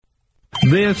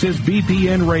This is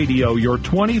BPN Radio, your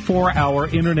 24-hour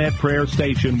internet prayer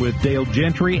station with Dale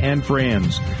Gentry and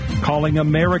friends, calling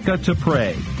America to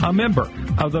pray, a member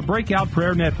of the Breakout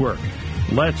Prayer Network.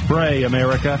 Let's pray,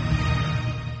 America.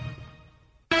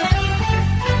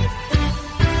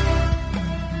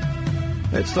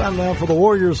 It's time now for the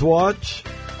Warriors Watch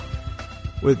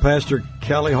with Pastor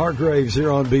Callie Hargraves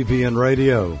here on BPN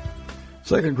Radio.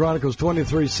 2 Chronicles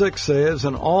 23:6 says,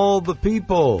 "And all the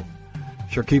people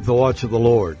shall keep the watch of the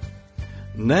Lord."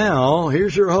 Now,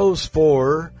 here's your host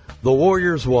for the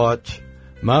Warriors Watch,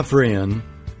 my friend,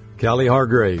 Callie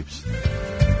Hargraves.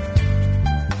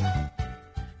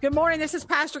 Good morning. This is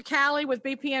Pastor Callie with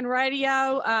BPN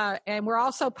Radio, and we're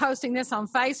also posting this on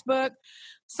Facebook.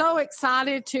 So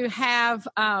excited to have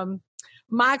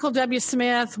Michael W.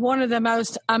 Smith, one of the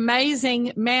most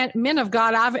amazing men of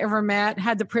God I've ever met,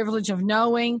 had the privilege of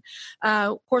knowing.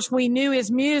 Of course, we knew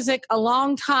his music a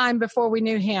long time before we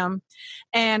knew him.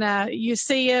 And you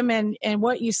see him, and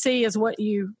what you see is what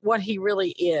he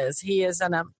really is. He is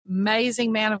an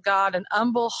amazing man of God, an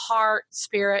humble heart,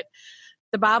 spirit.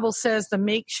 The Bible says the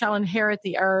meek shall inherit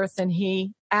the earth, and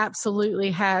he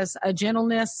absolutely has a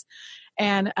gentleness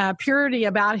and purity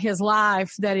about his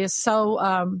life that is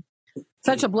so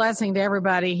such a blessing to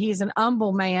everybody. He's an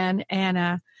humble man,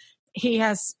 and he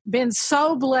has been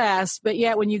so blessed, but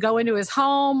yet when you go into his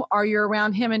home or you're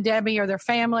around him and Debbie or their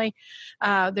family,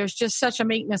 there's just such a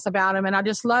meekness about him. And I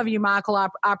just love you, Michael. I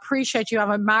appreciate you. I've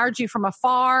admired you from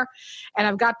afar, and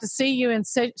I've got to see you in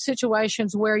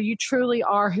situations where you truly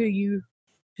are who you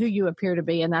appear to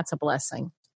be, and that's a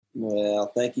blessing.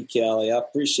 Well, thank you, Callie. I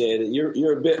appreciate it.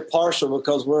 You're a bit partial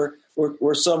because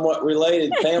we're somewhat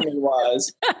related family wise.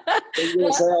 You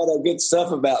just say all that good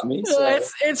stuff about me. So.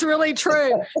 It's really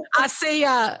true. I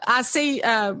see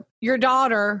your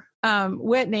daughter,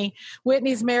 Whitney.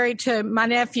 Whitney's married to my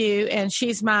nephew, and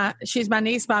she's my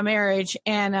niece by marriage.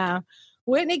 And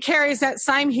Whitney carries that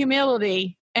same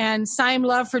humility and same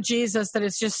love for Jesus that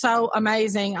is just so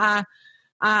amazing.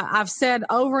 I've said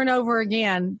over and over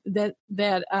again that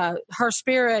her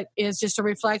spirit is just a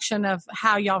reflection of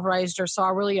how y'all have raised her. So I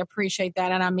really appreciate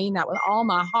that, and I mean that with all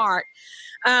my heart.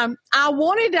 I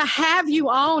wanted to have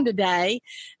you on today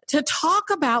to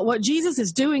talk about what Jesus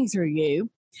is doing through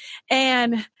you,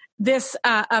 and this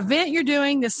event you're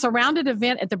doing, this surrounded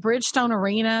event at the Bridgestone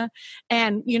Arena,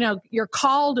 and, you're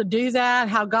called to do that,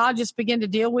 how God just began to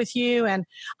deal with you. And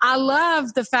I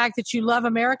love the fact that you love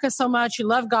America so much. You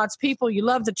love God's people. You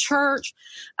love the church.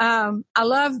 I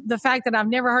love the fact that I've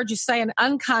never heard you say an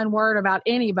unkind word about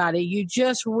anybody. You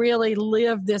just really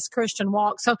live this Christian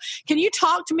walk. So can you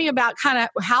talk to me about kind of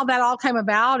how that all came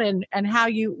about and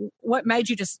what made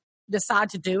you just decide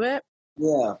to do it?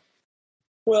 Yeah.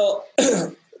 Well,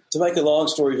 to make a long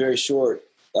story very short,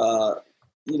 the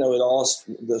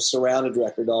Surrounded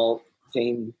record was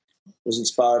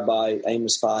inspired by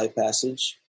Amos 5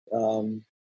 passage. I'd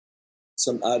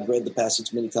read the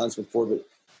passage many times before, but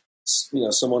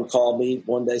someone called me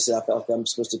one day, said, "I felt like I'm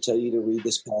supposed to tell you to read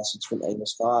this passage from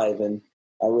Amos 5," and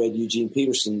I read Eugene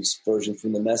Peterson's version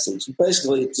from the Message.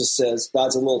 Basically, it just says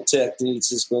God's a little ticked, and he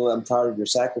says, "Well, I'm tired of your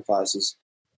sacrifices,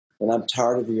 and I'm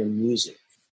tired of your music."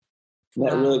 And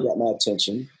that really got my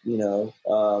attention,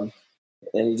 and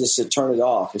he just said, "Turn it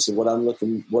off." He said, what I'm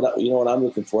looking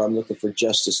for? I'm looking for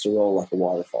justice to roll like a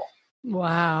waterfall.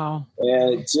 Wow.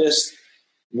 And it just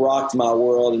rocked my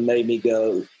world and made me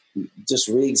go, just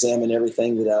re-examine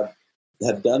everything that I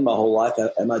have done my whole life.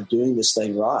 Am I doing this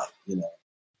thing right?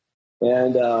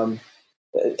 And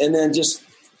then just,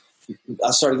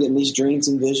 I started getting these dreams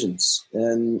and visions,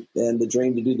 and the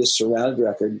dream to do this Surrounded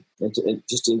record and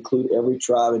just to include every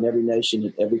tribe and every nation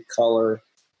and every color.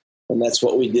 And that's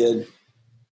what we did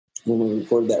when we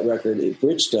recorded that record at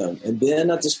Bridgestone. And then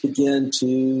I just began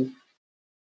to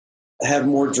have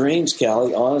more dreams,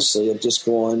 Callie, honestly, of just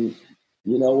going,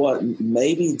 you know what,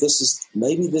 maybe this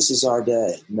is our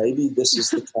day. Maybe this is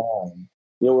the time.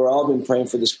 We've all been praying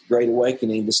for this great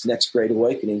awakening, this next great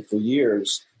awakening for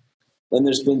years. And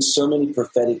there's been so many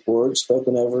prophetic words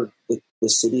spoken over the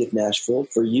city of Nashville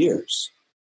for years.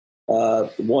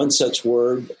 One such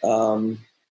word,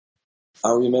 I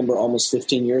remember almost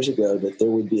 15 years ago that there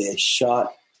would be a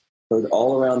shot heard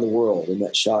all around the world, and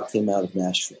that shot came out of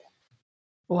Nashville.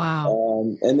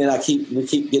 Wow. And then we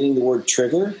keep getting the word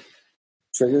trigger.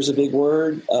 Trigger is a big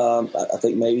word. I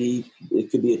think maybe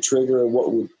it could be a trigger of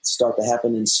what would start to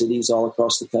happen in cities all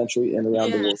across the country and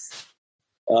around the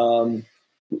world.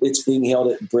 It's being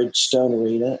held at Bridgestone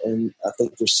Arena, and I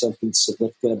think there's something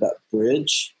significant about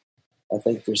bridge. I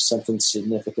think there's something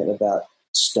significant about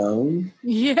stone.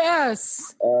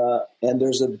 Yes. And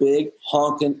there's a big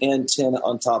honking antenna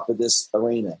on top of this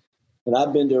arena. And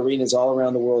I've been to arenas all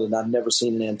around the world, and I've never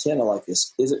seen an antenna like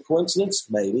this. Is it coincidence?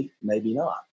 Maybe, maybe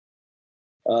not.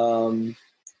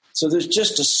 So there's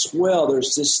just a swell.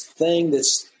 There's this thing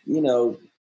that's, in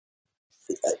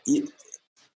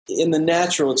the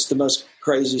natural, it's the most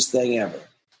craziest thing ever.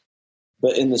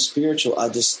 But in the spiritual, I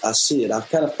see it.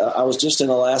 I was just in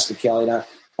Alaska, Kelly, and I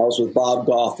was with Bob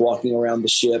Goff walking around the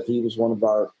ship. He was one of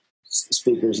our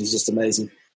speakers. He's just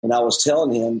amazing. And I was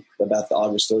telling him about the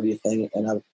August 30th thing, and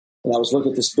I was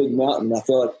looking at this big mountain, and I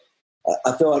feel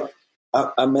like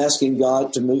I'm asking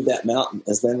God to move that mountain.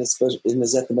 Is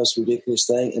that the most ridiculous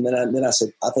thing? And then I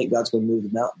said, I think God's going to move the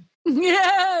mountain.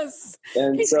 Yes,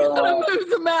 and He's going to move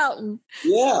the mountain.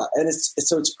 Yeah, and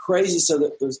it's crazy. So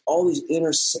that there's all these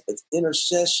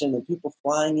intercession and people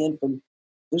flying in from.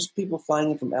 There's people flying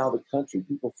in from out of the country,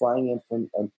 people flying in from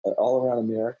all around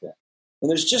America, and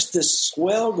there's just this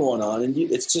swell going on, and you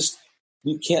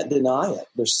can't deny it.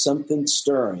 There's something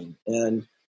stirring, and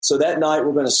so that night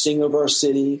we're going to sing over our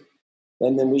city,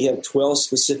 and then we have 12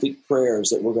 specific prayers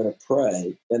that we're going to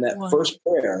pray, and that first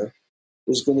prayer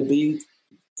is going to be,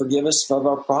 forgive us of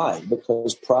our pride,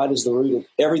 because pride is the root of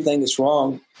everything that's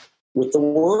wrong with the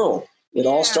world. It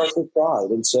all starts with pride.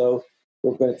 And so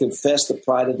we're going to confess the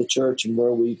pride of the church and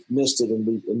where we've missed it.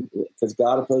 Because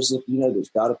God opposes,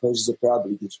 God opposes the proud, but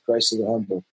He gives grace to the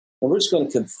humble. And we're just going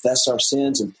to confess our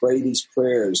sins and pray these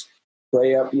prayers.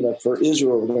 Pray up, for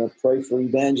Israel. We're going to pray for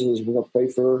evangelism. We're going to pray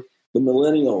for the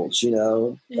millennials,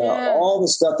 all the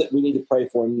stuff that we need to pray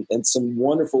for. And some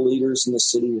wonderful leaders in the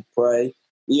city will pray.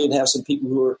 We even have some people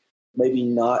who are maybe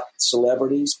not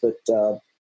celebrities, but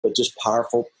just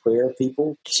powerful prayer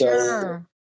people. Sure.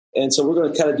 So we're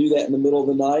going to kind of do that in the middle of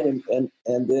the night, and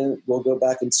then we'll go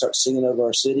back and start singing over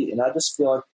our city. And I just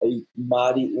feel like a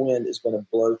mighty wind is going to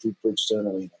blow through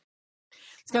Bridgestone Arena.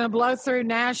 It's going to blow through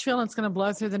Nashville, and it's going to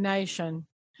blow through the nation.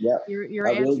 Yeah, you're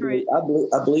answering. I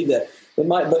believe that. It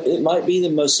might be the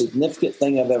most significant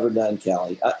thing I've ever done,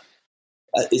 Callie.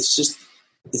 It's just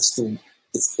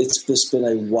been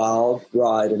a wild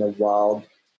ride and a wild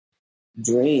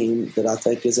dream that I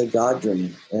think is a God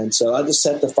dream. And so I just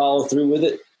have to follow through with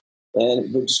it,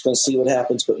 and we're just going to see what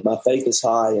happens. But my faith is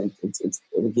high, and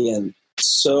again,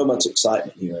 so much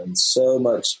excitement here, and so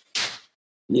much,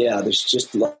 there's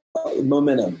just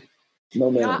momentum. I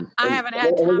haven't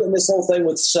had time. And we're getting this whole thing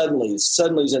with suddenly.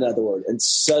 Suddenly is another word. And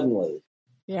suddenly.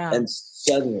 Yeah. And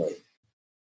suddenly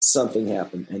something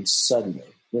happened. And suddenly.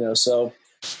 So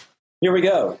here we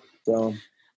go. So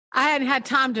I hadn't had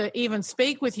time to even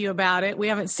speak with you about it. We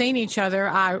haven't seen each other.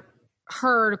 I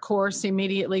heard, of course,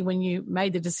 immediately when you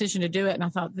made the decision to do it, and I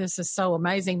thought, this is so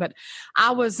amazing. But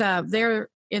I was there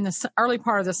in the early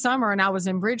part of the summer, and I was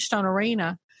in Bridgestone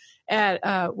Arena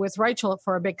with Rachel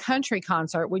for a big country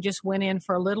concert. We just went in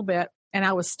for a little bit, and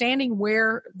I was standing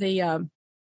where the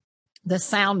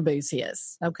sound booth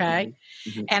is, okay?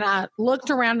 Mm-hmm. And I looked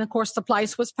around, and of course the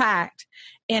place was packed.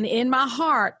 And in my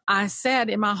heart, I said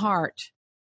in my heart,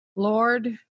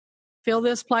 Lord, fill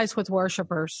this place with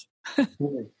worshipers.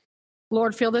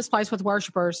 Lord, fill this place with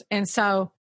worshipers. And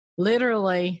so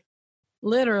literally,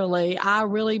 I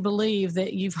really believe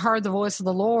that you've heard the voice of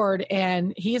the Lord,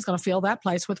 and He is going to fill that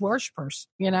place with worshipers.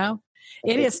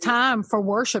 It is time for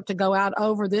worship to go out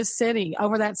over this city,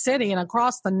 over that city, and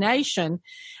across the nation.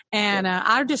 And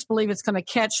I just believe it's going to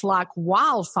catch like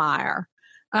wildfire.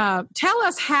 Tell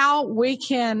us how we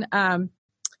can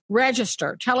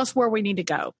register. Tell us where we need to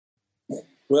go.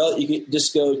 Well, you can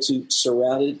just go to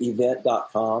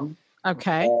surroundedevent.com.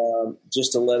 Okay.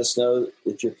 Just to let us know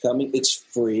if you're coming. It's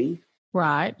free.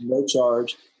 Right. No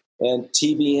charge. And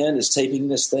TBN is taping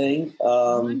this thing.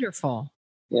 Wonderful.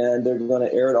 And they're going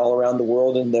to air it all around the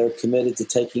world, and they're committed to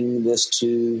taking this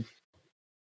to,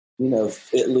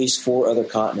 at least 4 other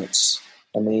continents.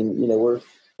 I mean, we're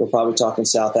probably talking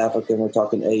South Africa, and we're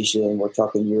talking Asia, and we're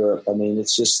talking Europe. I mean,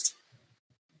 it's just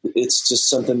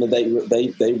something that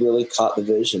they really caught the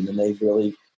vision, and they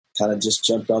really kind of just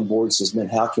jumped on board and says, man,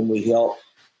 how can we help?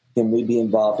 Can we be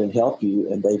involved and help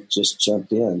you? And they've just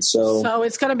jumped in. So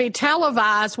it's going to be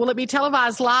televised. Will it be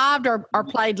televised live or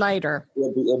played later?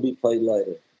 It'll be played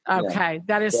later. Okay. Yeah.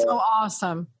 That is so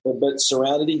awesome. But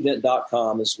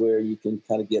surroundedevent.com is where you can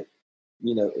kind of get,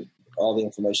 all the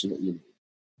information that you need.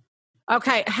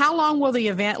 Okay. How long will the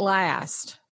event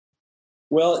last?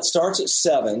 Well, it starts at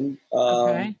 7.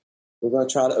 Okay. We're going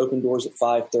to try to open doors at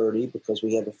 5:30 because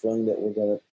we have a feeling that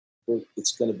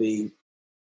there's going to be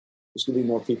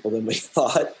more people than we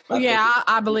thought.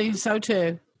 I believe so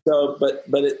too. So, but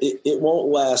it won't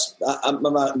last.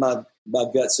 My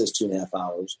gut says 2.5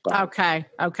 hours. Probably.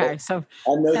 Okay. So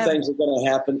I know things are going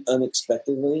to happen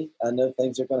unexpectedly. I know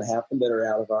things are going to happen that are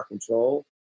out of our control.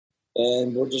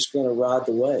 and we're just going to ride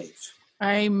the wave.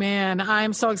 Amen.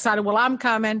 I'm so excited. Well, I'm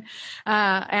coming,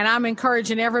 and I'm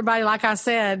encouraging everybody. Like I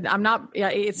said, I'm not.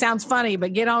 It sounds funny,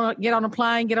 but get on a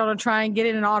plane, get on a train, get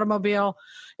in an automobile.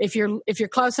 If you're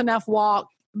close enough, walk.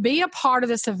 Be a part of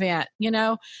this event.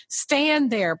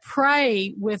 Stand there,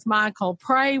 pray with Michael,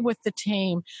 pray with the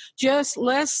team. Just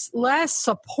let's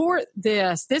support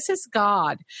this. This is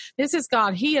God. This is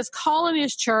God. He is calling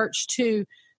His church to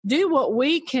do what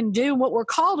we can do, what we're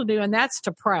called to do, and that's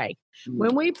to pray.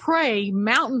 When we pray,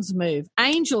 mountains move,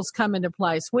 angels come into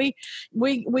place. We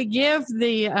give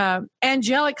the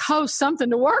angelic host something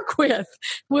to work with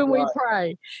when we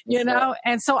pray, know.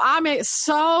 And so I'm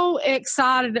so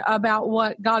excited about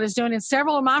what God is doing. And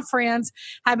several of my friends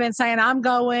have been saying, I'm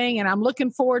going and I'm looking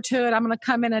forward to it. I'm going to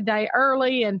come in a day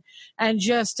early and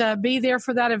just be there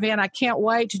for that event. I can't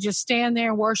wait to just stand there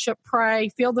and worship, pray,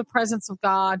 feel the presence of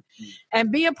God,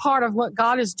 and be a part of what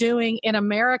God is doing in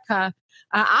America.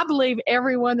 I believe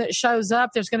everyone that shows up,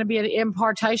 there's going to be an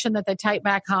impartation that they take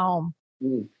back home.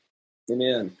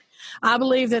 Amen. I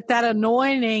believe that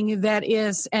anointing that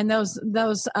is, and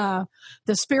the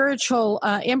spiritual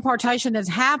impartation that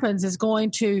happens is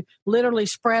going to literally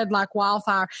spread like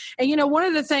wildfire. And one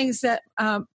of the things that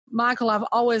Michael, I've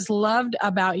always loved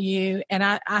about you, and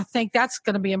I think that's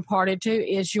going to be imparted too,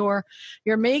 is your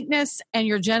meekness and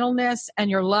your gentleness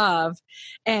and your love.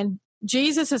 And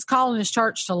Jesus is calling His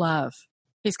church to love.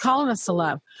 He's calling us to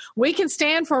love. We can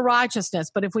stand for righteousness,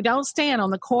 but if we don't stand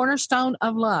on the cornerstone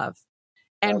of love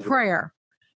and prayer,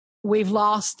 we've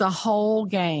lost the whole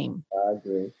game. I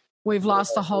agree. We've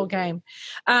lost the whole game.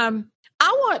 I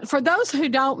want, for those who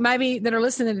don't, maybe that are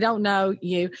listening that don't know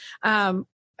you,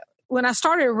 when I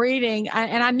started reading,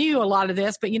 and I knew a lot of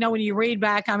this, but when you read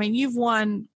back, you've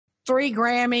won 3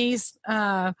 Grammys,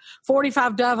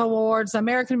 45 Dove Awards,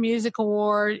 American Music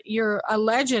Award. You're a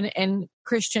legend in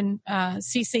Christian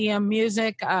CCM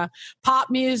music, pop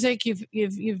music. You've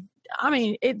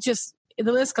it just,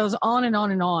 the list goes on and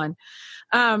on and on.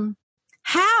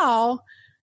 How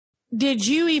did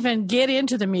you even get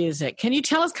into the music? Can you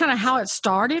tell us kind of how it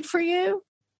started for you?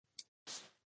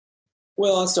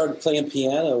 Well, I started playing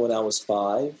piano when I was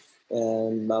 5,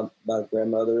 and my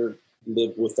grandmother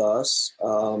lived with us,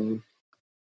 and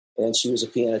she was a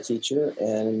piano teacher,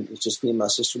 and it's just me and my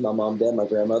sister, my mom, dad, my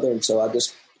grandmother, and so I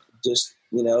just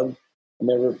I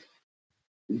remember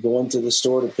going to the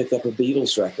store to pick up a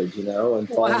Beatles record, and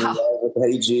falling in love with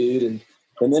Hey Jude,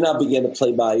 and then I began to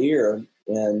play by ear,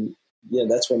 and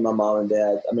that's when my mom and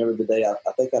dad. I remember the day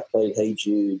I think I played Hey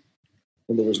Jude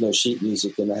when there was no sheet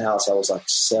music in the house. I was like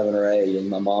 7 or 8, and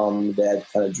my mom and dad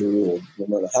kind of drooled.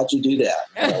 How'd you do that?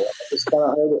 I just kind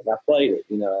of heard it and I played it,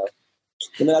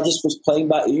 And then I just was playing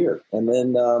by ear. And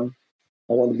then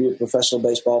I wanted to be a professional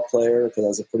baseball player because I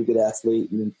was a pretty good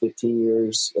athlete. And then 15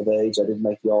 years of age, I didn't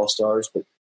make the All-Stars, but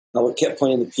I kept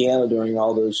playing the piano during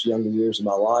all those younger years of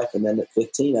my life. And then at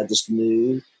 15, I just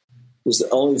knew it was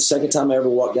the second time I ever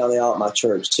walked down the aisle at my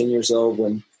church, 10 years old,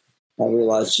 when I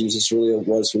realized Jesus really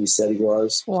was who He said He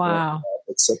was. Wow.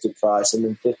 Accepted Christ. And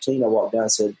then 15, I walked down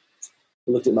and said,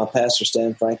 I looked at my pastor,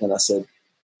 Stan Franklin. I said,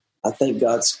 I think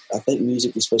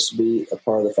music is supposed to be a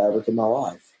part of the fabric of my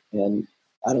life. And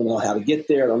I don't know how to get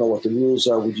there. I don't know what the rules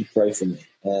are. Would you pray for me?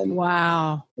 And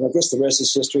wow. And I guess the rest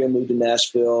is history. I moved to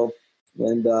Nashville,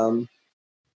 and,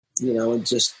 and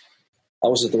just, I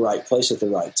was at the right place at the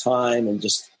right time, and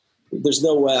just, there's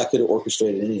no way I could have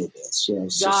orchestrated any of this.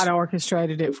 God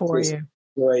orchestrated it for you.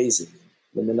 Crazy.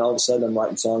 And then all of a sudden I'm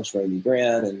writing songs for Amy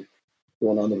Grant and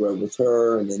going on the road with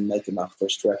her, and then making my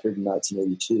first record in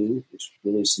 1982, which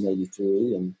was released in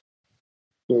 83. And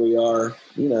here we are,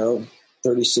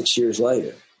 36 years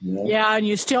later. Yeah, and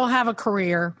you still have a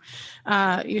career.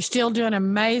 You're still doing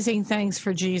amazing things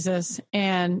for Jesus,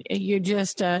 and you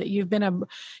just you've been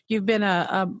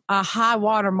a high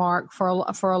watermark for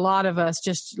a lot of us.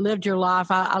 Just lived your life.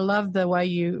 I love the way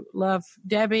you love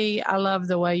Debbie. I love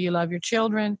the way you love your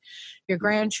children, your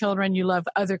grandchildren. You love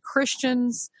other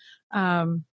Christians. I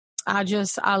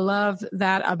love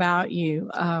that about you.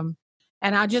 And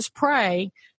I just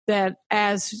pray that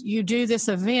as you do this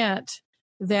event,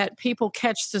 that people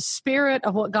catch the spirit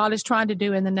of what God is trying to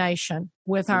do in the nation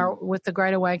with the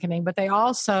Great Awakening, but they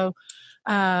also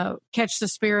catch the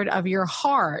spirit of your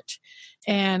heart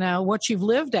and what you've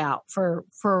lived out for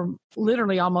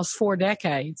literally almost 4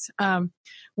 decades.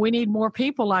 We need more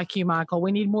people like you, Michael.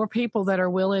 We need more people that are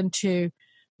willing to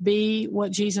be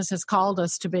what Jesus has called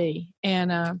us to be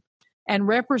and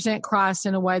represent Christ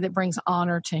in a way that brings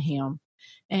honor to Him.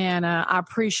 And I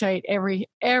appreciate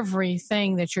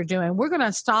everything that you're doing. We're going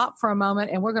to stop for a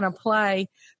moment and we're going to play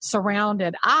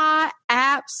Surrounded. I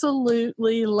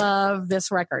absolutely love this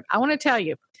record. I want to tell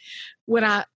you, when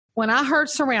I heard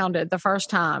Surrounded the first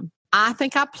time, I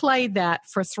think I played that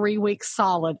for 3 weeks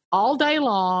solid, all day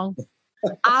long.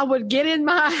 I would get in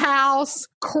my house,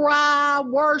 cry,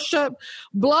 worship,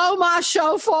 blow my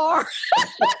shofar.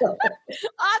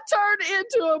 I turned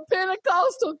into a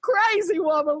Pentecostal crazy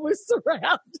woman with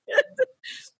Surrounded.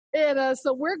 And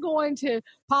so we're going to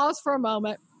pause for a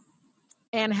moment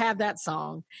and have that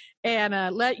song and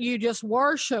let you just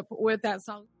worship with that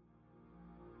song.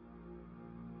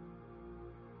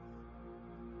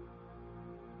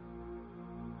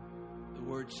 The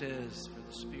word says, for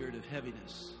the spirit of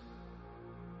heaviness,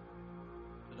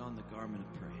 on the garment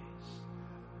of praise.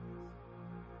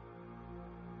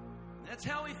 That's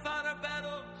how we fight our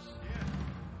battles.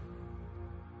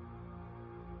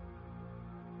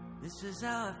 This is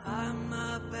how I fight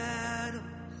my battles.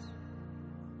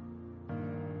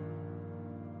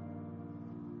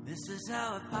 This is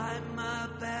how I fight my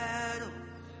battles.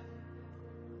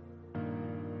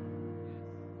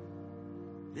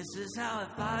 This is how I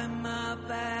fight my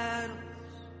battles.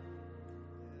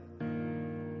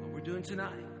 What we're doing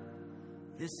tonight.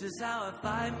 This is how I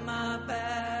fight my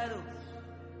battles.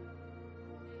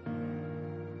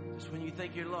 Just when you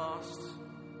think you're lost,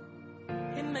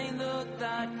 it may look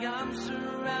like I'm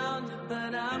surrounded,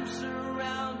 but I'm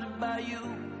surrounded by you.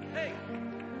 Hey!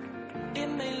 It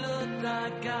may look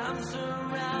like I'm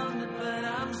surrounded, but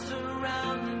I'm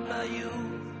surrounded by you.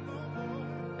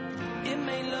 It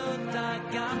may look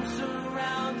like I'm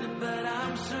surrounded, but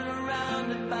I'm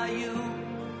surrounded by you.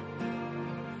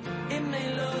 It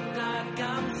may look like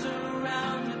I'm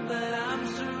surrounded, but I'm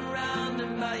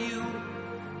surrounded by you.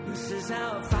 This is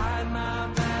how I fight my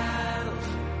battles.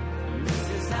 This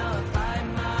is how I fight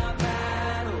my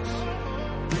battles.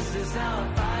 This is how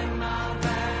I fight my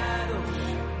battles.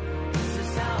 This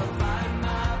is how I fight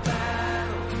my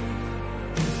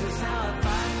battles. This is how I fight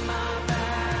my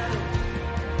battles.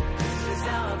 This is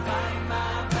how I fight my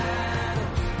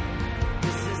battles.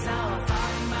 This is how I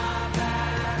fight my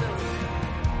battles.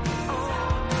 It may look like I'm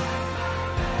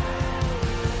surrounded, but I'm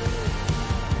surrounded by you.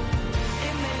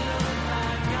 It may look like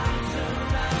I'm surrounded, but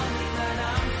I'm surrounded by you. It may look like I'm surrounded, but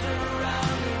I'm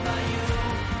surrounded by you.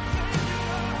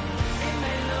 It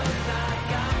may look like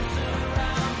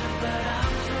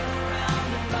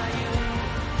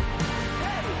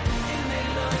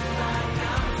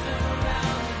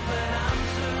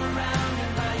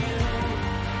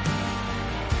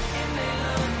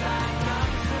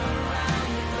surrounded,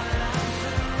 but I'm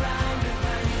surrounded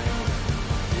by you.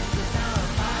 This is how I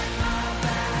fight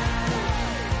my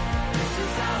battles. This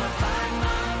is how I fight my battles. This is how I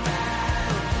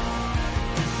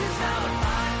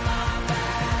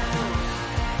fight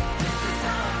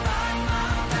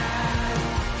my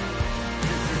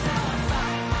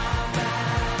battles.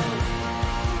 This is how I fight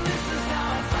my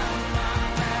battles.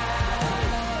 This is how I fight my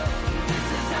battles.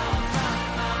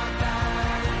 This is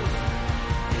how I fight my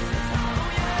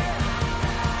battles.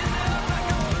 This is how I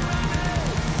fight my battles.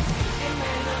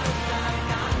 This is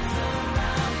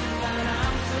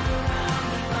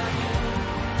how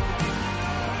It may look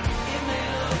like I'm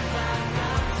surrounded,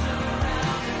 but I'm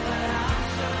surrounded by you.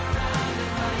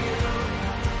 It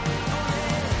may look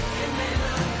like I'm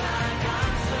surrounded, but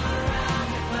I'm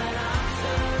surrounded by you.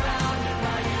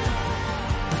 It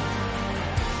may look like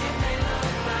I'm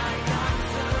surrounded, but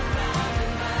I'm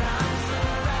surrounded by you.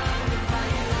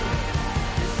 It may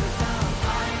look like I'm surrounded, but I'm surrounded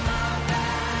by you. This is how I fight my battles. This is how I fight my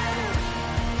battles. This is how I fight. This is how we fight.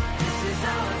 This is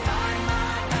how I fight my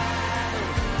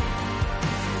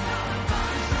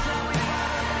battles.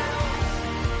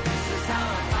 This is how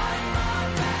I fight my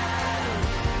battles.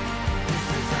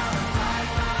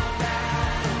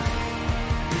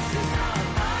 This is how I fight my battles. This is how I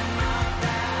fight my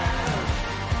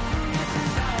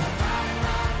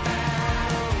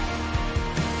battles.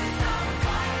 This is how I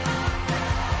fight my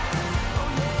battles. Oh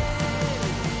yeah.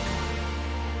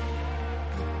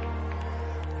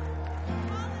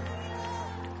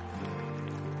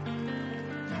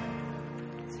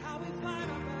 It's how we fight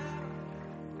our battles.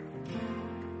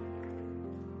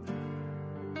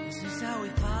 This is how we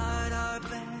fight our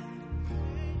battles.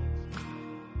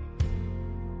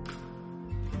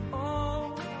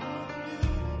 Oh,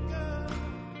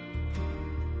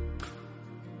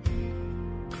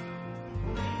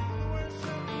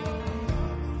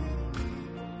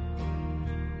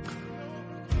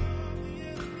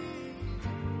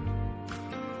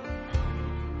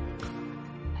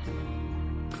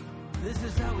 this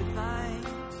is how we fight.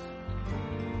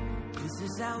 This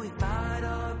is how we fight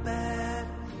our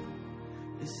battles.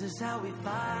 This is how we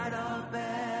fight our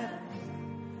battles.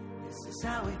 This is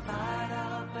how we fight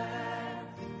our bad.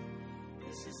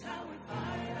 This is how we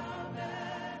fight our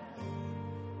bad.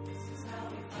 This is how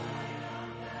we fight our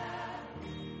bad.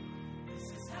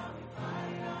 This is how we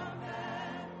fight our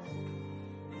bad.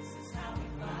 This is how we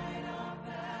fight our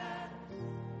bad.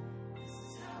 This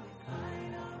is how we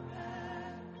fight our bad.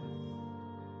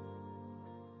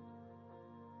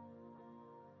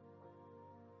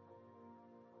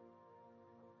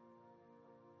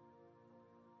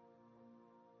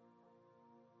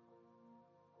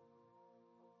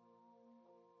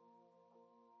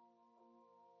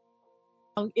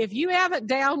 If you haven't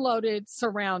downloaded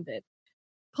Surrounded,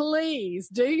 please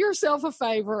do yourself a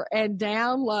favor and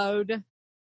download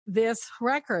this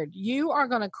record. You are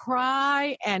going to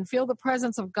cry and feel the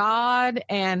presence of God.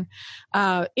 And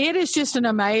it is just an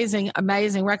amazing,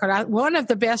 amazing record. One of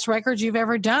the best records you've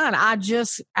ever done. I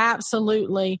just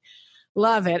absolutely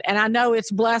love it. And I know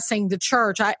it's blessing the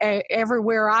church.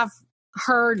 Everywhere I've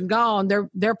heard and gone,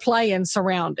 they're playing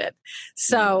Surrounded.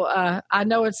 So I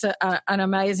know it's an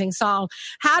amazing song.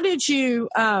 How did you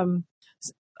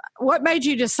what made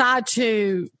you decide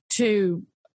to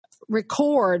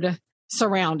record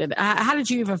Surrounded? How did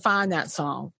you even find that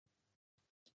song?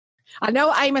 I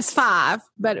know Amos 5,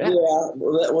 but well,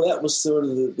 that was sort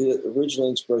of the original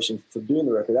inspiration for doing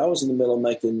the record. I was in the middle of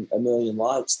making A Million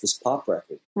Lights, this pop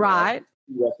record, right?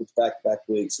 Records back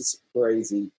weeks. It's a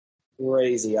crazy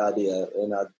idea,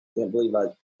 and I can't believe I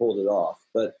pulled it off.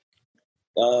 But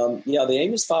the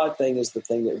Amos 5 thing is the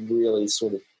thing that really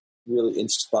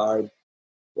inspired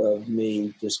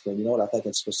me. Just going, you know what? I think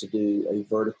I'm supposed to do a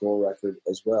vertical record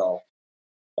as well.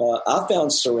 I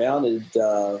found Surrounded.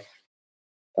 It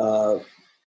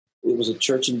was a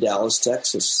church in Dallas,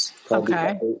 Texas, called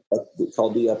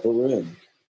the Upper Room,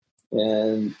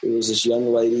 and it was this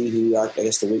young lady who I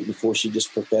guess the week before she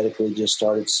just prophetically just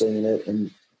started singing it, and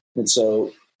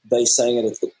so they sang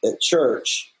it at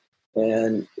church,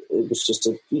 and it was just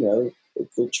a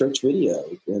church video.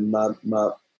 And my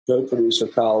co-producer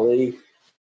Kyle Lee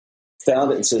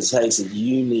found it and says, "Hey," he said,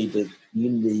 "you need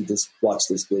to watch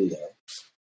this video,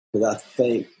 because I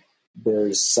think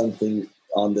there's something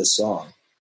on this song."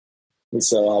 And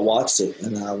so I watched it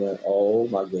and I went, "Oh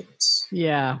my goodness!"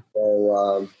 Yeah.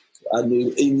 So I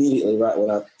knew immediately, right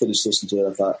when I finished listening to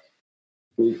it, I thought,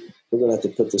 we're going to have to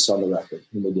put this on the record,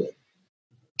 and we did.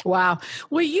 Wow.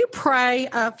 Will you pray?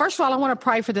 First of all, I want to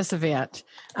pray for this event.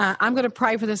 I'm going to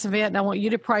pray for this event, and I want you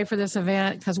to pray for this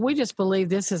event, because we just believe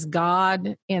this is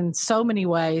God in so many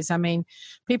ways. I mean,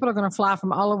 people are going to fly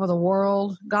from all over the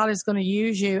world. God is going to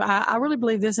use you. I really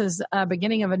believe this is a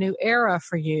beginning of a new era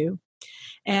for you,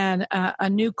 and a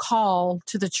new call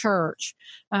to the church.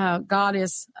 God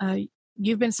is,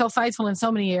 you've been so faithful in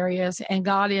so many areas, and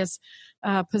God is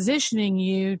positioning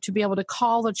you to be able to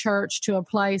call the church to a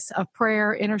place of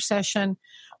prayer, intercession,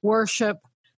 worship,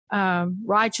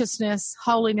 righteousness,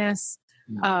 holiness,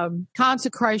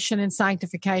 consecration, and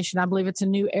sanctification. I believe it's a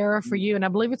new era for you, and I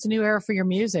believe it's a new era for your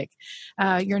music.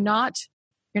 You're not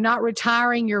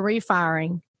retiring, you're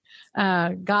refiring.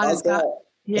 God has got.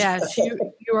 Yes,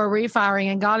 you are refiring,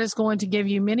 and God is going to give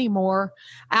you many more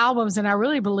albums. And I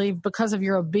really believe, because of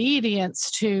your obedience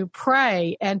to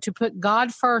pray and to put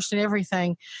God first in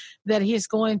everything, that He is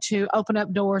going to open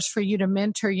up doors for you to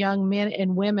mentor young men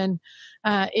and women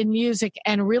in music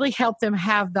and really help them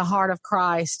have the heart of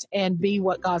Christ and be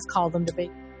what God's called them to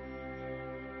be.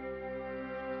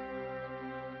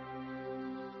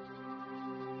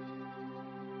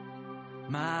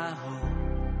 My hope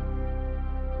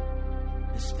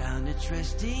has found its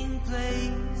resting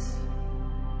place,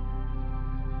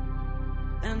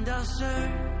 and I'll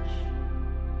search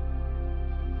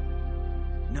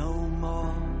no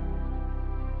more.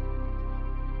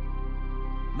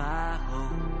 My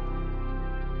hope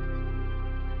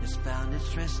has found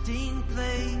its resting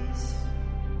place,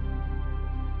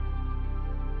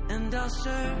 and I'll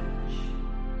search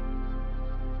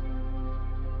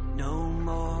no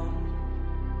more.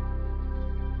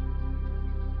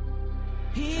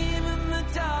 Even the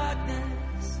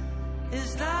darkness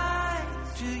is light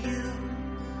to you.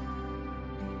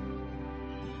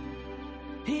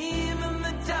 Even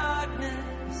the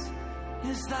darkness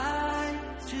is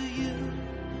light to you.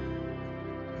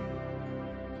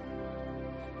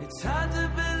 It's hard to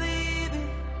believe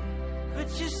it, but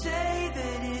you say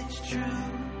that it's true.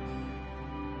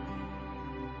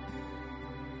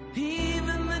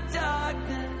 Even the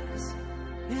darkness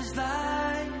is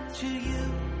light to you.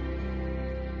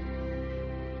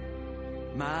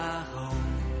 My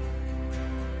hope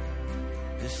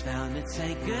has found its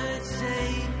anchored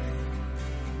safe,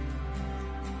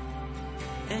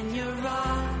 and you're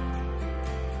on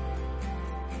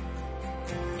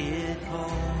It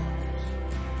holds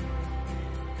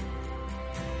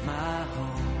my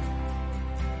home.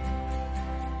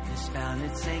 It's found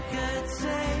its anchored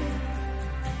safe,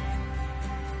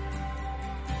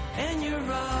 and your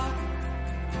rock,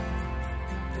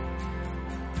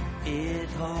 it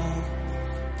holds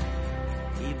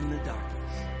even the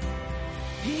darkness.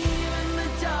 Even the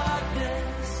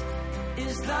darkness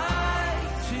is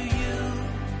light to you.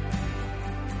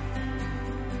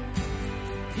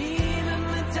 Even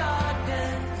the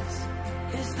darkness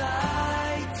is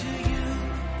light to you.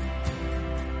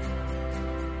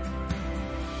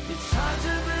 It's hard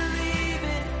to believe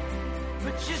it,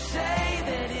 but you say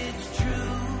that it's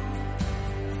true.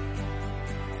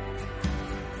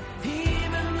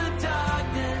 Even the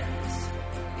darkness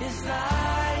is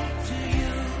light to you.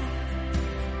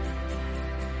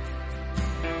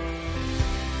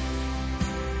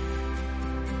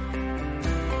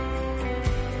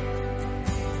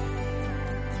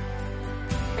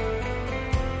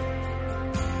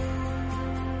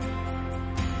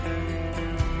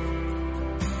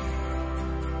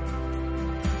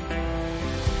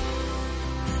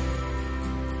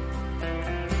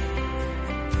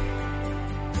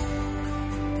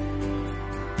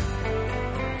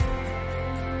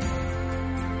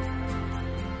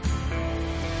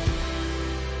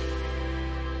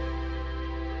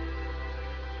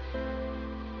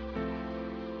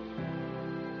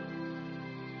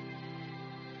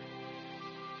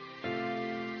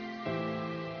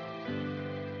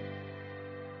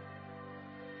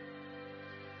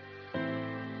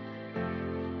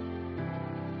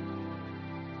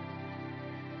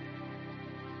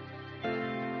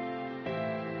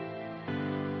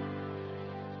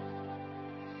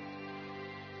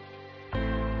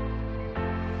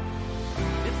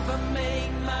 If I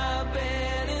make my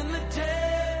bed in the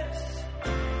depths,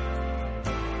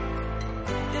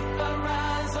 if I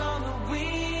rise on the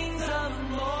wings of the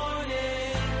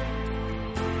morning,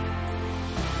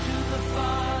 to the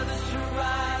farthest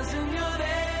horizon you're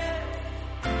there,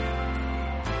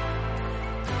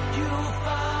 you'll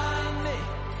find me,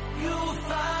 you'll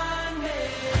find me.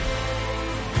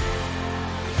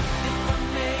 If I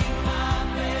make my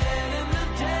bed in the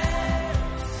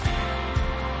depths,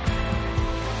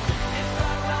 if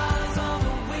I rise on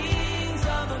the wings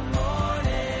of the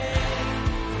morning,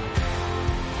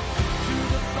 to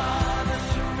the farthest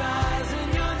horizon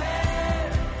you're there,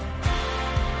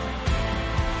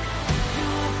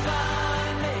 you'll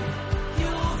find me,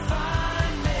 you'll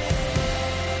find me.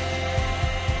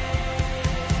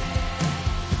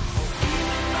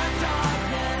 Even my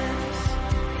darkness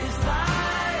is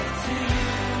light to you.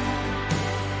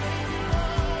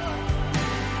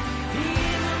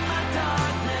 Even my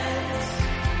darkness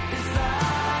is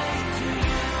light to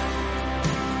you.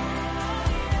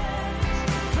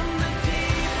 From the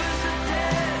deepest of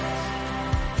depths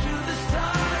to the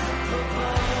stars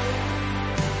above,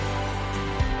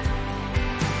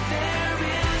 there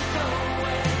is no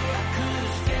way I could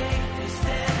escape this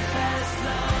steadfast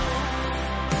love.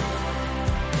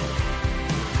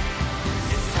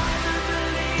 It's hard to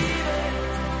believe it,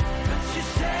 but you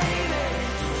say that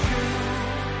it's true.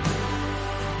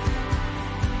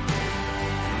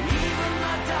 Even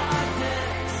my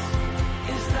darkness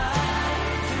is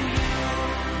light to you.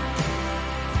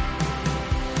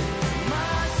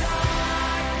 My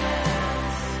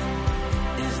darkness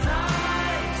is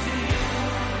light to you.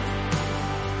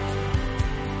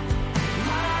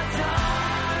 My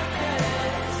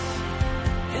darkness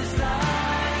is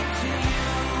light to you.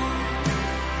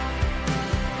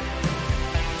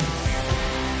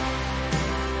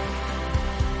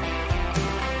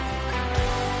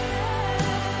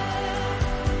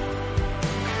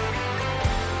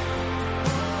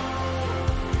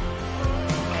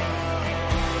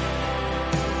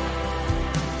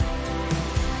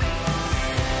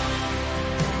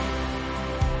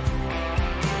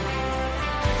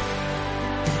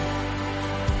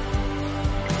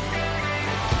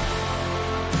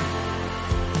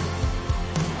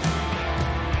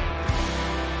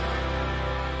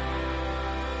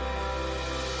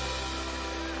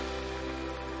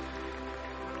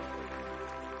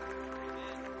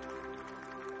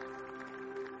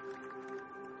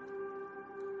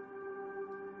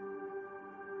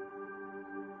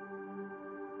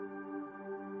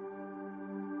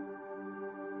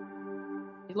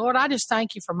 Lord, I just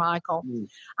thank you for Michael.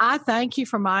 I thank you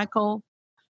for Michael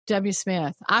W.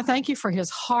 Smith. I thank you for his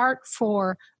heart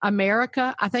for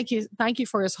America. I thank you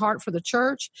for his heart for the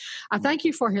church. I thank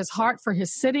you for his heart for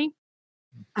his city.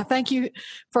 I thank you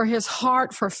for his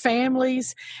heart for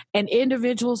families and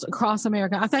individuals across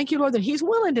America. I thank you, Lord, that he's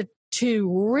willing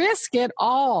to risk it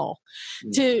all,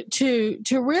 to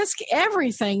risk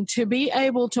everything, to be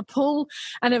able to pull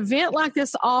an event like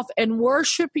this off and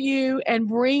worship you and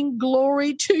bring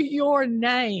glory to your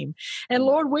name. And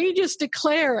Lord, we just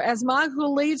declare as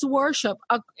Michael leads worship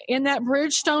in that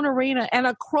Bridgestone Arena and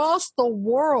across the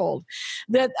world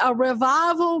that a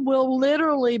revival will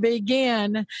literally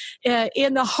begin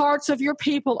in the hearts of your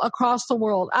people across the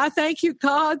world. I thank you,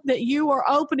 God, that you are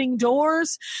opening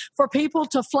doors for people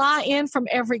to fly in from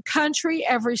every country,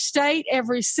 every state,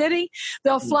 every city.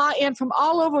 They'll fly in from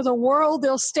all over the world.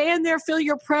 They'll stand there, feel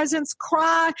your presence,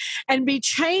 cry, and be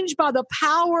changed by the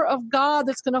power of God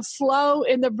that's going to flow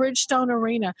in the Bridgestone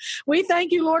Arena. We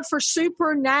thank you, Lord, for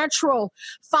supernatural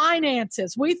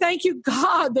finances. We thank you,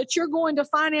 God, that you're going to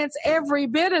finance every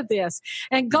bit of this.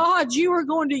 And God, you are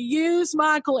going to use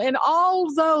Michael and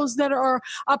all those that are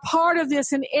a part of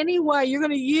this in any way. You're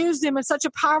going to use them in such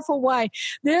a powerful way.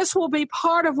 This will be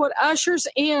part of what ushers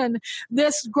in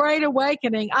this great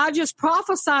awakening. I just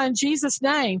prophesy in Jesus'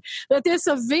 name that this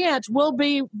event will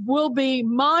be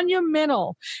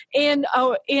monumental in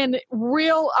a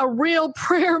real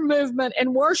prayer movement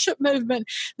and worship movement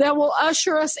that will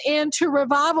usher us into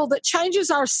revival that changes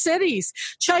our cities,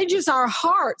 changes our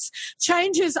hearts,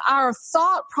 changes our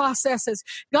thought processes.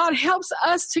 God helps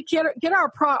us to get our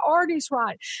priorities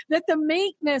right, that the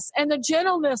meekness and the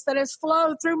gentleness that has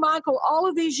flowed through Michael all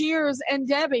of these years and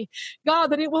Debbie, God,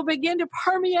 that it will begin to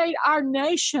permeate our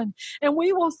nation and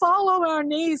we will fall on our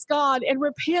knees, God, and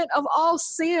repent of all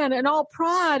sin and all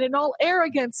pride and all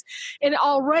arrogance and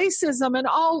all racism and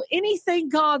all anything,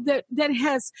 God, that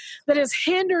has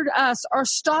hindered us or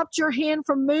stopped your hand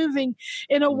from moving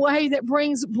in a way that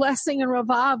brings blessing and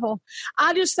revival.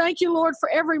 I just thank you, Lord, for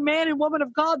every man and woman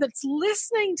of God that's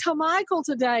listening to Michael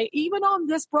today, even on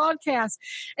this broadcast.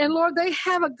 And Lord, they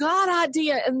have a God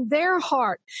idea in their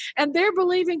heart and they're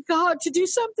believing God to do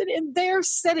something in their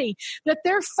city, that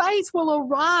their faith will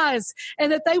arise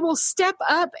and that they will step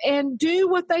up and do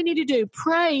what they need to do.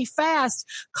 Pray, fast,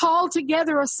 call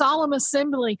together a solemn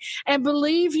assembly and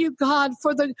believe you, God,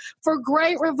 for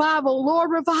great revival.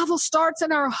 Lord, revival starts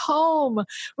in our home.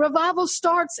 Revival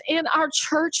starts in our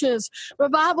churches.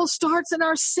 Revival starts in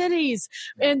our cities.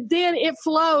 And then it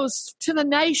flows to the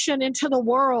nation and to the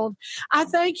world. I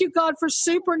thank you, God, for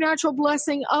supernatural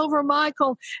blessing over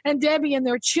Michael and Debbie and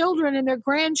their children and their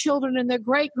grandchildren and their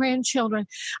great-grandchildren.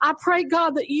 I pray,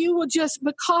 God, that you will just,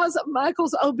 because of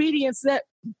Michael's obedience, that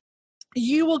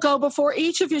you will go before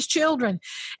each of his children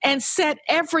and set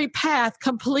every path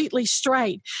completely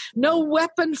straight. No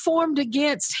weapon formed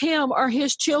against him or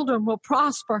his children will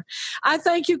prosper. I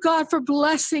thank you, God, for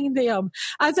blessing them.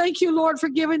 I thank you, Lord, for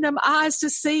giving them eyes to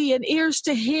see and ears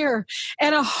to hear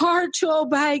and a heart to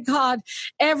obey, God,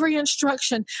 every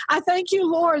instruction. I thank you,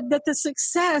 Lord, that the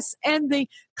success and the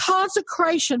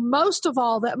consecration, most of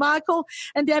all, that Michael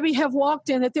and Debbie have walked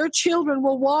in, that their children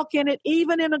will walk in it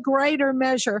even in a greater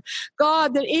measure.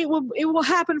 God, that it will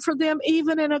happen for them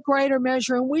even in a greater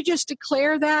measure. And we just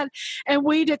declare that and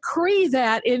we decree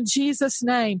that in Jesus'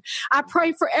 name. I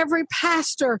pray for every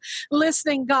pastor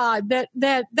listening, God,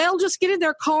 that they'll just get in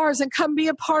their cars and come be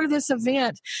a part of this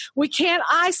event. We can't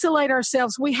isolate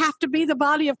ourselves. We have to be the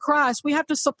body of Christ. We have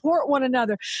to support one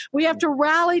another. We have to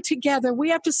rally together. We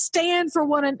have to stand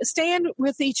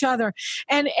with each other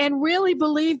and really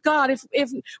believe God.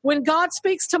 If when God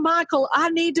speaks to Michael, I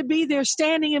need to be there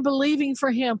standing and believing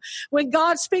for him. When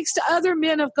God speaks to other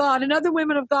men of God and other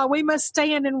women of God, we must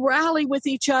stand and rally with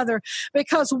each other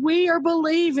because we are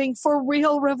believing for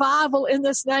real revival in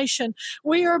this nation.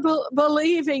 We are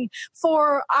believing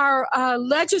for our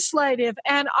legislative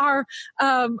and our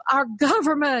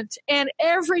government and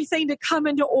everything to come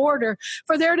into order,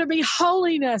 for there to be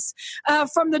holiness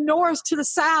from the north to the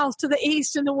south, to the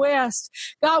east and the west.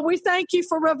 God, we thank you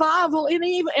for revival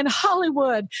in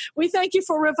Hollywood. We thank you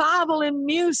for revival in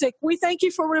music. We thank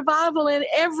you for revival in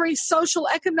every social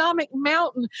economic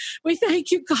mountain. We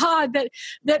thank you, God,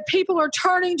 that people are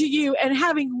turning to you and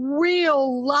having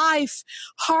real life,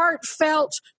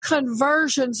 heartfelt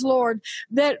conversions, Lord,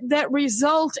 that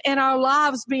result in our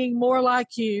lives being more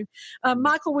like you.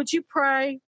 Michael, would you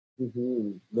pray?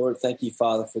 Mm-hmm. Lord, thank you,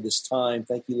 Father, for this time.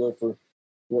 Thank you, Lord, for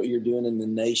what you're doing in the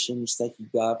nations. Thank you,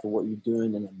 God, for what you're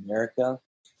doing in America.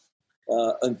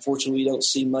 Unfortunately, we don't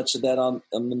see much of that on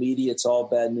the media. It's all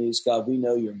bad news. God, we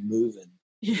know you're moving.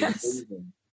 Yes. You're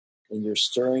moving, and you're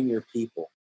stirring your people.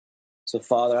 So,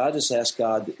 Father, I just ask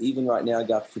God that even right now,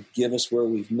 God, forgive us where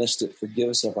we've missed it. Forgive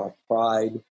us of our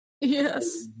pride.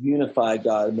 Yes. Unify,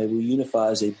 God. May we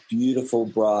unify as a beautiful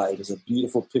bride, as a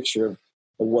beautiful picture of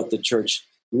what the church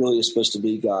really is supposed to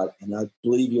be, God. And I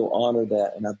believe you'll honor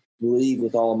that. And I believe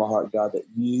with all of my heart, God, that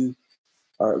you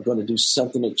are going to do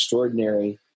something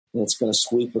extraordinary, and it's going to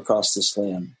sweep across this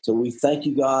land. So we thank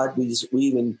you, God. We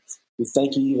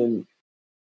thank you even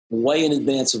way in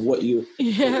advance of what you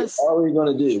are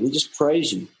going to do. We just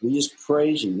praise you. We just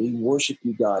praise you. We worship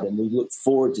you, God, and we look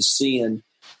forward to seeing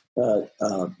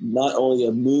not only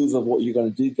a move of what you're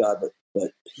going to do, God,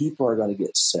 but people are going to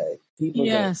get saved. People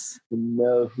are going to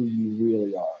know who you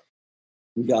really are.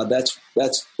 And God, that's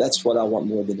what I want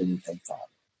more than anything, Father.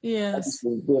 Yes.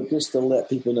 Just to let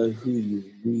people know who you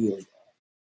really are.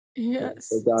 Yes.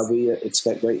 So God, we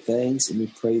expect great things, and we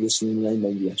pray this in the name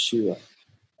of Yeshua.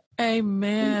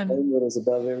 Amen. The name that is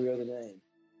above every other name.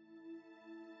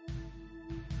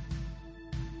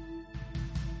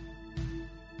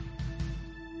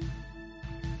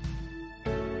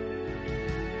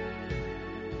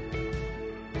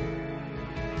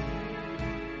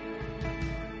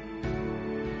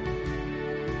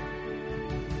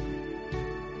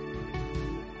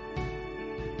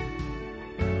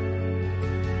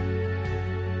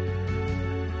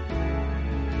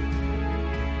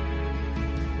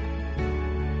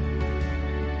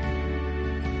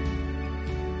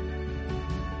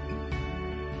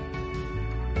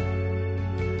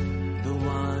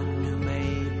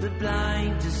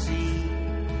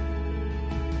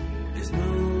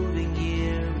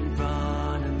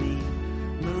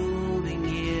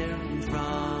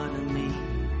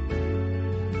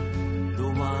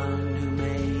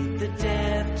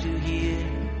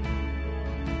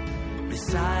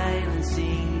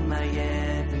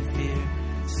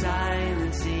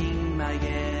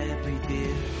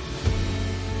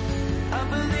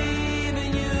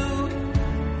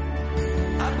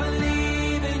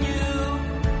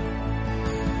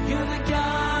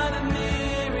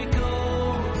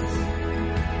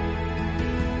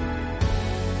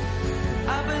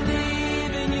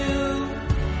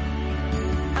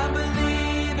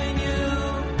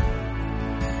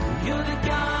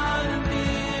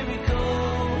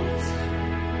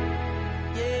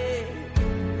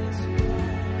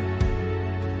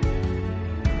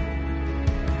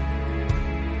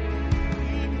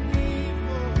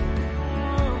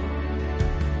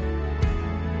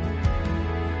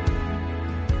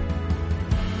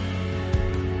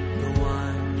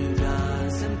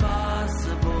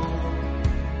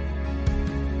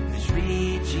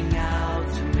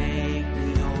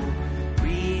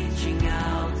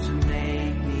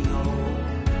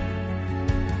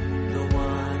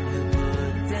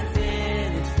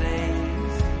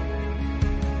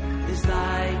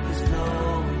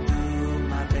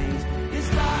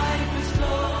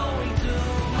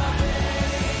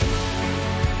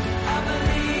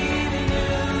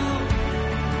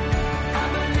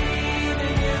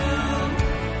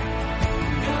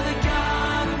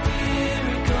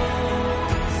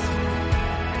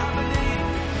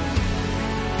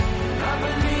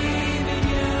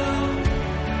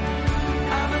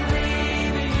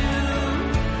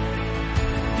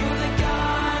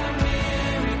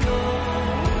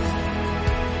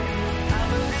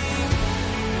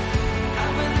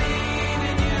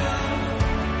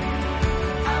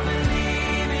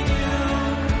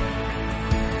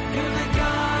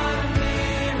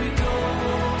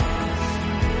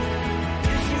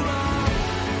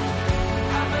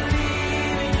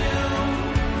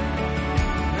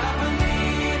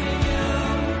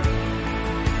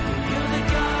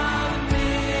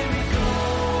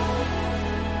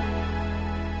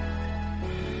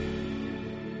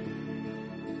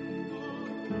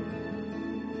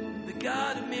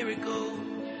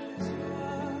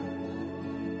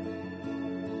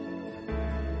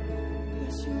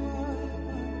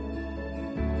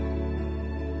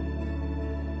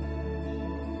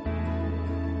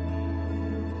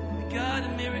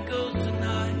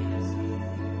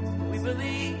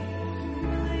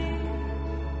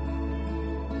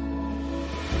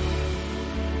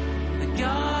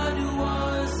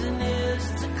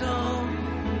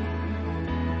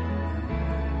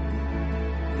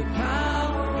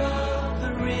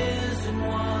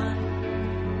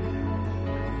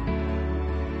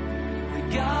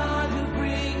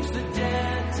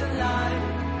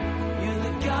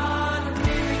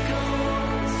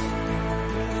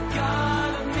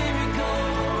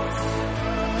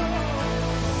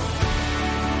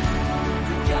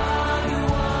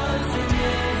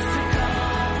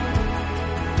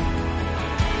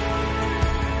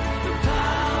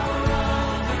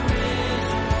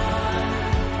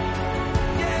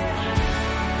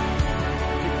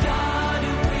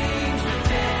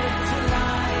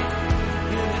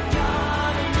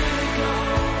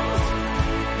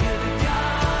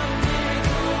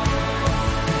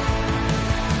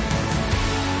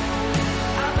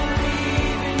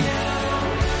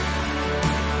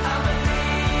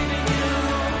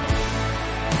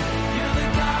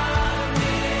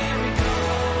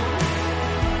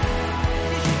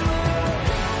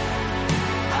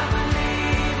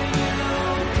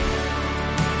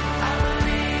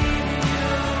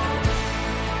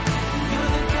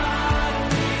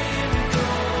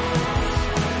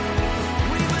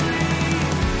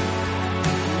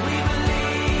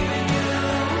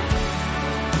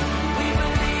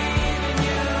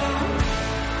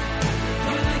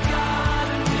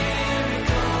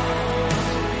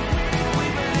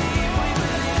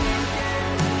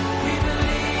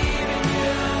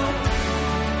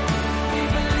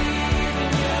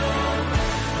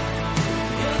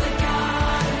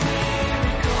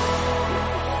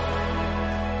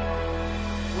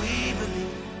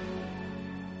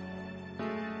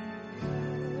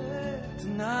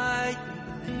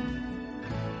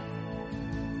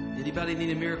 Anybody need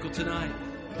a miracle tonight?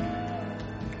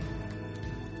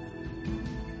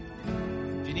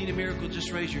 If you need a miracle,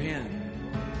 just raise your hand.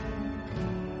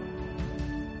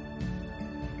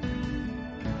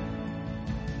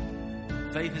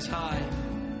 Faith is high.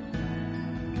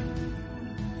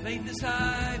 Faith is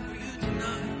high for you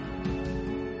tonight.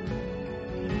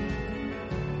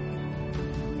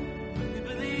 We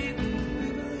believe.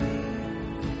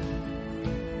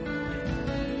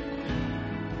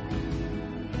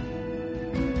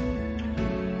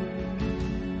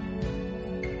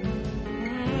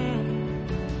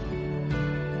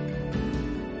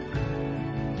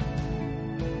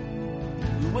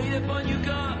 We wait upon you,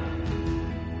 God.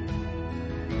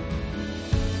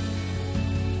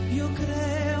 Yo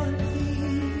creo en ti,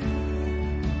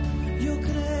 yo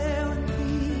creo en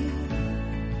ti,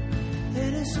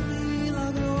 eres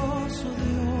milagroso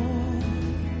Dios.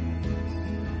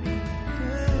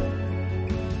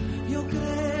 Yo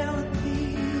creo en ti,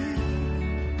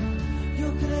 yo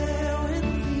creo en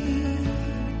ti,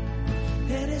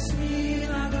 eres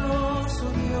milagroso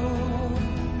Dios.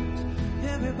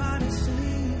 Everybody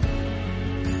sing.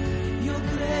 Yo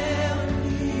creo en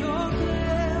ti, yo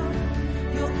creo.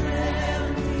 Yo creo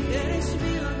en ti, eres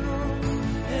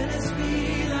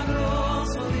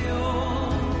milagroso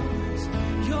Dios.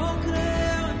 Yo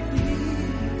creo en ti,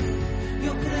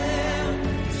 yo creo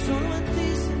solo en ti,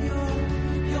 Señor.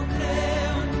 Yo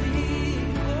creo en ti,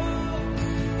 oh,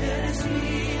 eres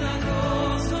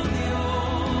milagroso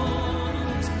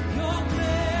Dios. Yo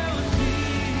creo en ti,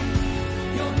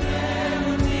 yo creo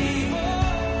en ti, oh,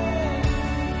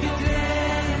 yo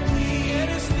creo en ti,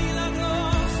 eres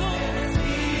milagroso.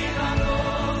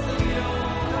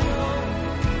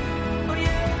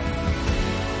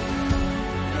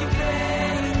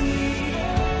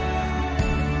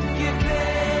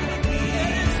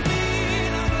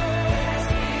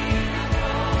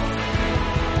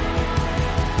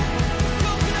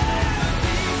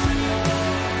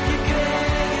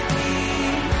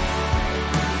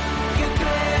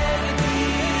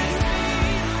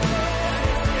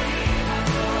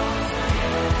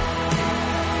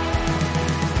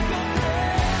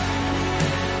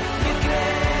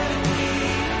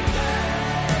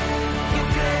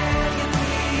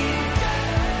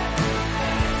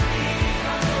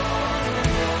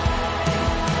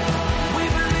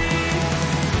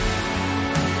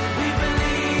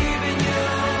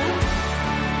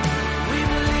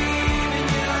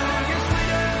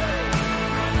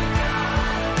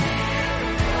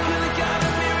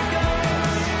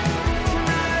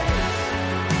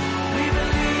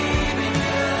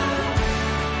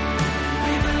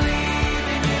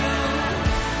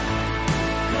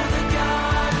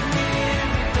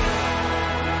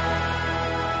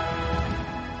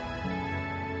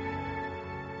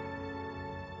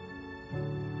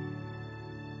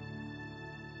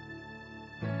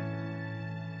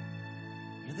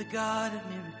 You're the God of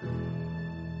miracles.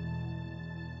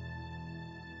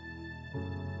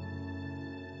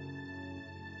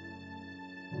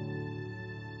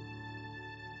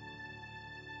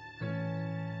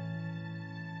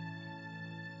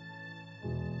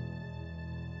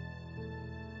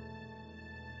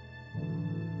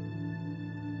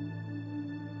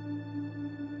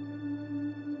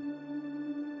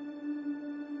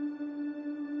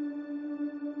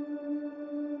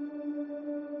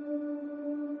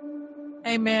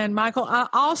 Amen, Michael. I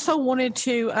also wanted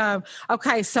to,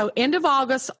 so end of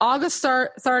August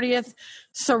 30th,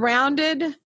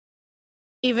 Surrounded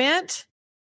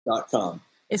Event.com.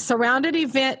 It's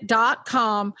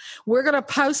surroundedevent.com. We're going to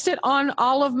post it on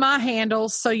all of my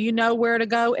handles so you know where to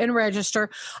go and register.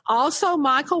 Also,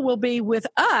 Michael will be with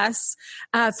us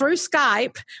through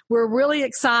Skype. We're really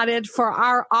excited for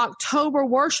our October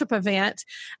worship event.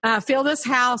 Fill This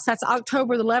House. That's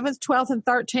October the 11th, 12th, and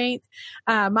 13th.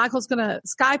 Michael's going to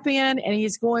Skype in, and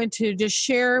he's going to just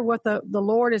share what the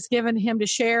Lord has given him to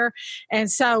share.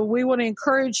 And so we want to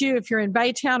encourage you, if you're in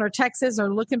Baytown or Texas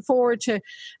or looking forward to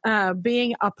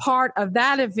being a part of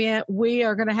that event, we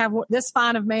are going to have this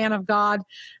fine of man of God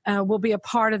will be a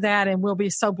part of that, and we'll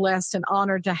be so blessed and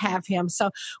honored to have him.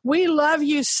 So we love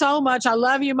you so much. I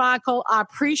love you, Michael. I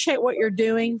appreciate what you're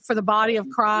doing for the body of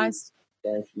Christ.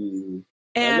 Thank you.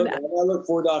 And I look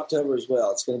forward to October as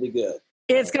well. It's going to be good.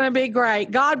 It's going to be great.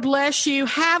 God bless you.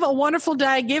 Have a wonderful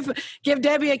day. Give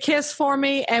Debbie a kiss for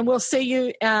me, and we'll see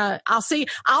you. I'll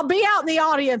be out in the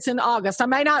audience in August. I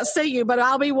may not see you, but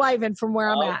I'll be waving from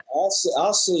where I'm at.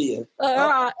 I'll see you. All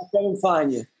right. I'll come and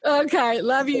find you. Okay.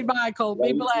 Love you, Michael.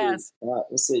 Be blessed. All right.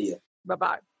 We'll see you.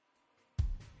 Bye-bye.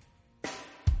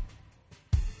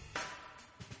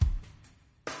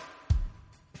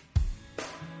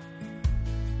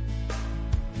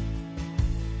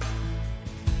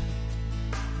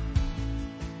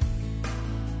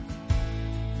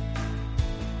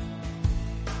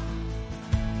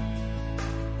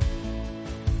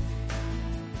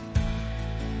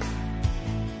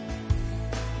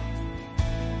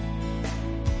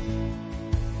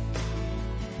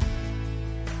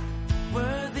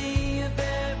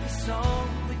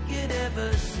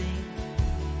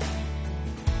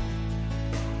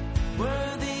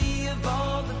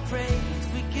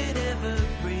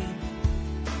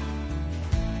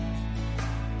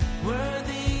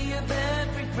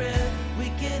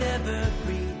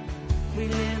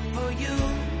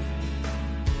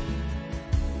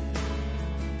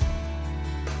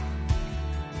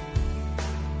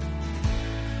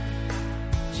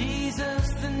 Jesus,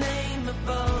 the name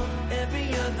above every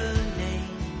other name.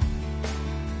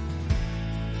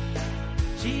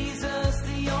 Jesus,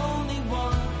 the only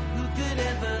one who could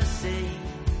ever save.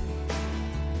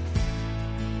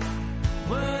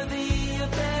 Worthy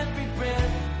of every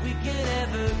breath we could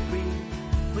ever breathe.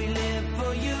 We live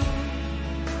for you.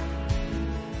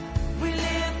 We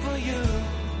live for you.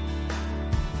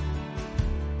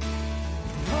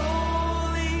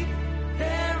 Holy,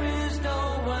 there is no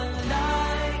one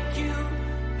like you.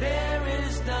 There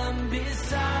is none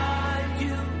beside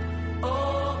you.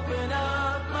 Open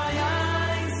up my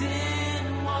eyes in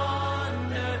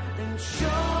wonder and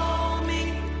show me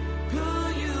who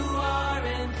you are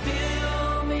and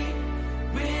fill me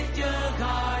with your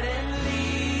heart and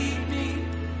lead me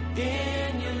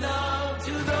in your love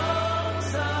to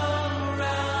those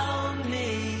around me.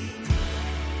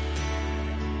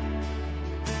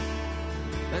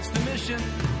 That's the mission.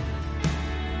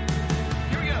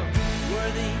 Here we go.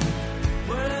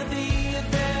 Worthy of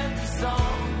every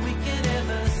song we could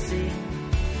ever sing.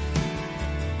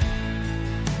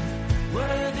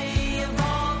 Worthy of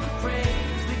all the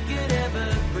praise we could ever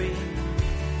bring.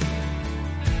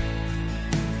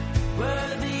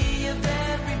 Worthy of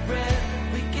every breath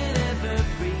we could ever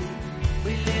breathe.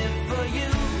 We live for you.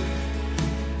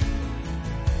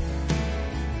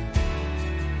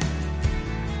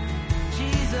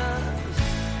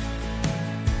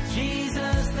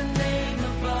 Jesus, the name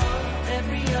above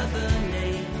every other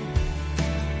name.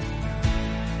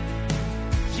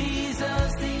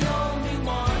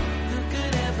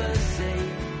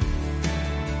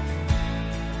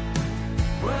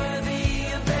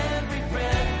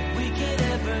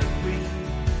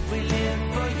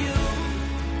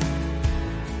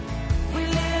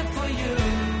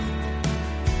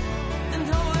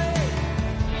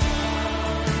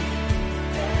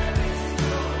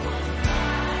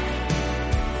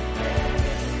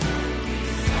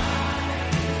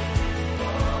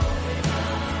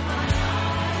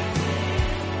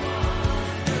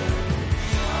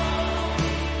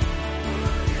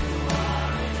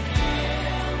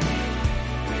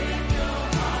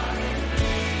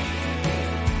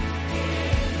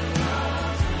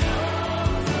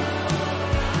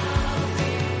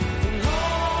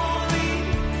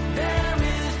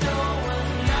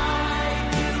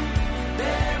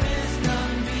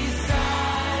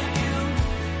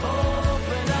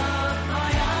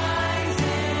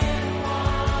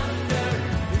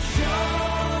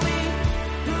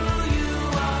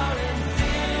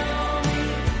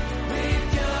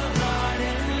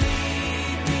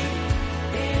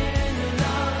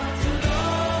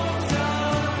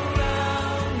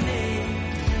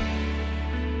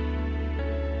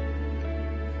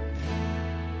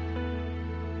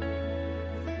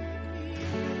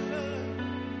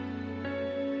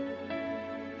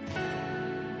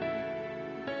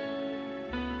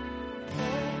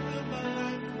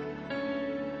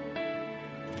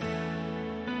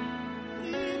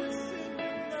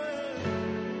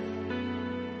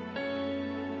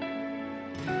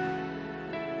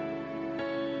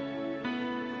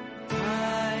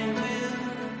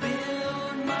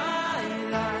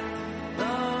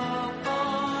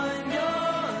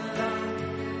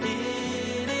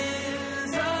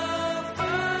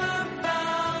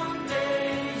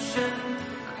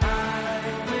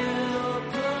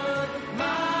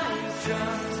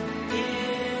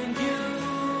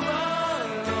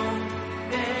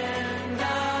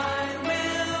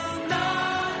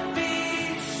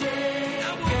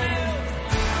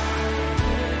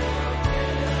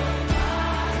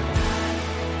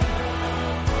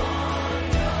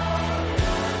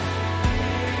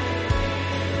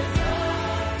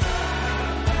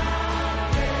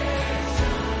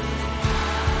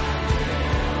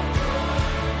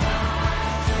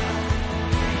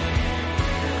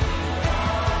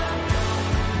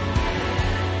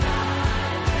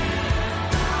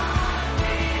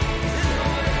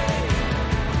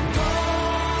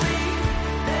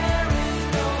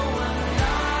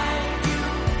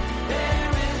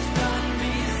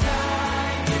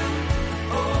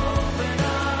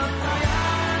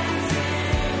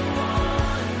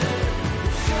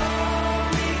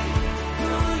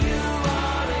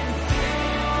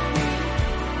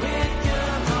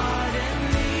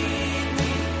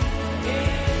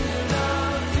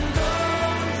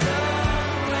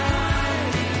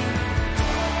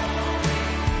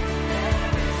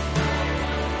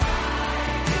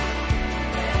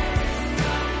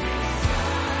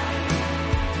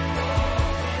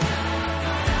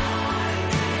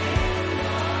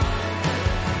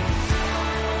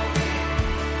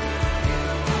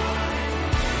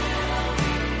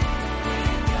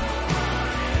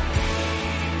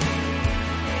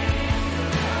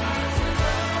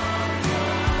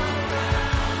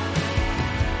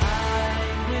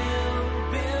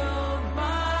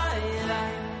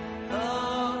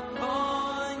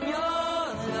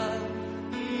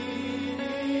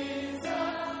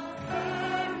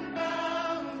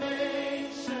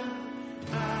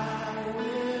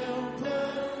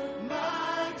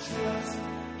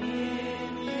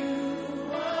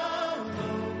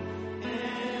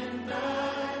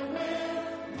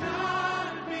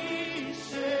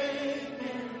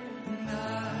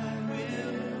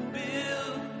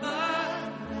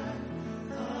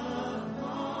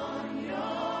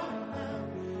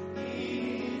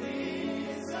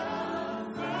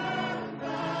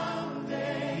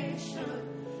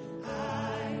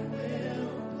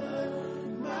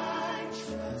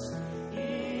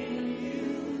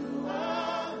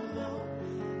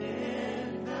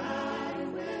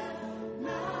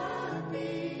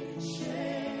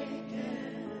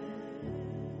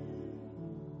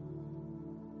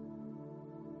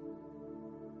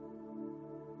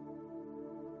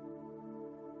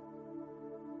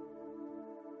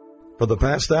 For the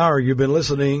past hour, you've been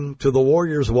listening to the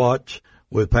Warriors Watch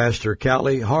with Pastor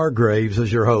Callie Hargraves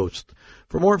as your host.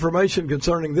 For more information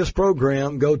concerning this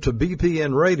program, go to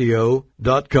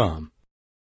bpnradio.com.